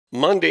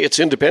Monday, it's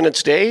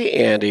Independence Day,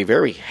 and a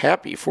very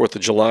happy 4th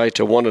of July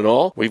to one and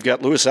all. We've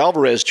got Luis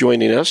Alvarez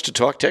joining us to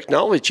talk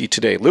technology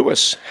today.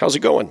 Luis, how's it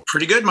going?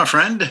 Pretty good, my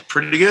friend.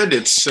 Pretty good.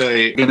 It's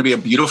going to be a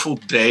beautiful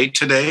day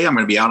today. I'm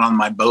going to be out on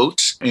my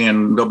boat,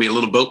 and there'll be a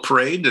little boat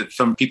parade. If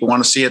some people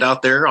want to see it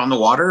out there on the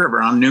water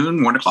around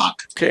noon, 1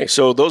 o'clock. Okay,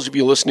 so those of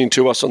you listening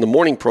to us on the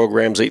morning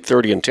programs,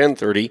 8:30 and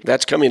 10:30,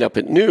 that's coming up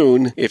at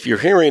noon. If you're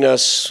hearing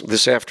us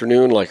this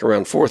afternoon, like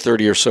around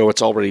 4:30 or so,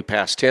 it's already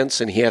past tense,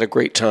 and he had a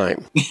great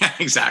time. Yeah,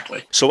 exactly.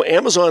 So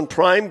Amazon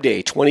Prime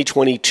Day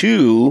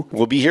 2022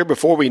 will be here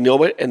before we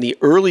know it, and the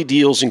early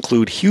deals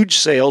include huge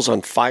sales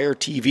on Fire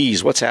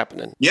TVs. What's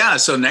happening? Yeah,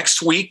 so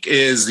next week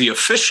is the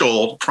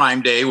official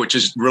Prime Day, which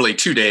is really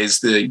 2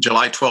 days, the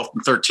July 12th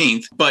and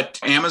 13th. But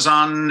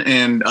Amazon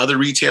and other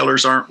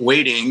retailers aren't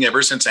waiting.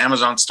 Ever since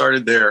Amazon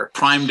started their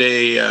Prime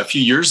Day a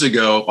few years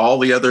ago, all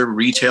the other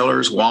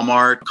retailers,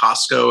 Walmart,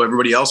 Costco,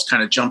 everybody else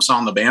kind of jumps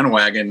on the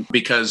bandwagon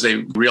because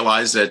they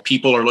realize that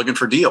people are looking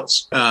for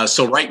deals.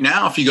 So right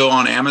now, if you go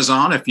on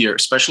Amazon,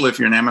 especially if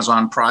you're an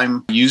Amazon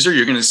Prime user,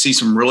 you're going to see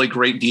some really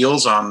great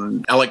deals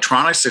on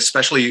electronics,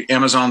 especially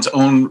Amazon's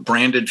own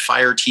branded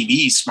Fire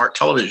TV smart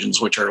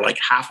televisions, which are like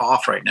half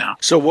off right now.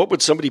 So what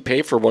would somebody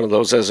pay for one of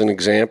those as an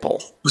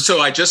example? So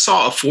I just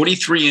saw a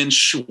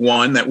 43-inch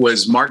one that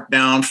was marked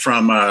down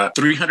from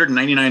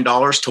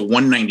 $399 to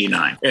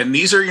 $199. And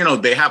these are,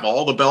 they have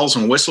all the bells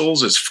and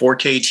whistles. It's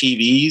 4K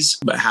TVs,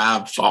 but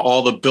have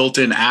all the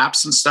built-in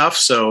apps and stuff.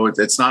 So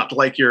it's not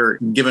like you're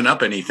giving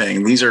up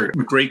anything. These are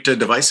great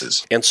devices.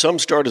 And some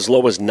start as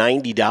low as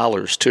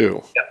 $90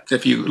 too. Yeah.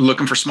 If you're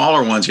looking for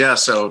smaller ones, yeah.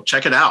 So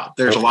check it out.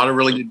 There's a lot of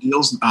really good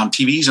deals on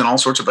TVs and all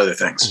sorts of other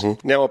things.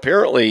 Mm-hmm. Now,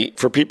 apparently,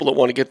 for people that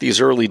want to get these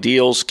early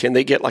deals, can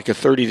they get like a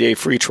 30-day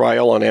free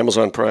trial on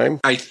Amazon Prime?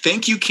 I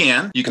think you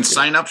can. You can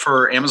sign up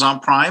for Amazon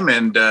Prime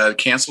and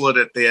cancel it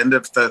at the end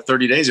of the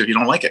 30 days if you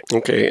don't like it.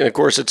 Okay. And of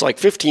course, it's like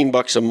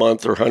 $15 a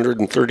month or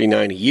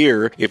 $139 a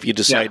year if you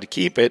decide to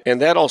keep it.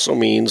 And that also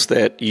means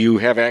that you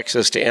have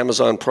access to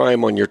Amazon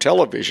Prime on your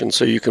television,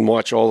 so you can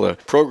watch all the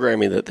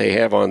programming that they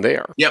have on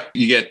there. Yep.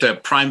 You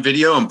get Prime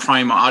Video and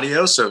Prime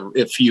Audio. So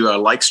if you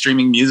like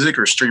streaming music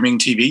or streaming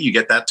TV, you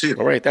get that too.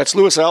 All right. That's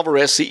Luis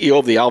Alvarez, CEO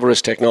of the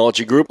Alvarez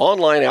Technology Group.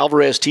 Online,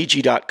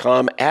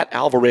 alvareztg.com,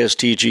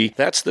 @AlvarezTG.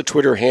 That's the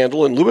Twitter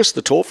handle. And Luis,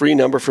 the toll-free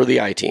number for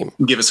the I-Team.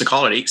 Give us a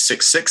call at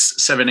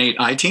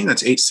 866-78-I-TEAM.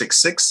 That's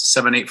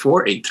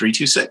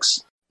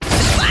 866-784-8326.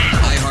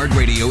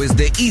 iHeartRadio is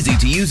the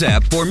easy-to-use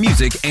app for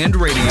music and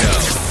radio.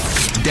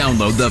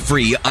 Download the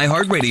free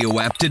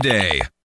iHeartRadio app today.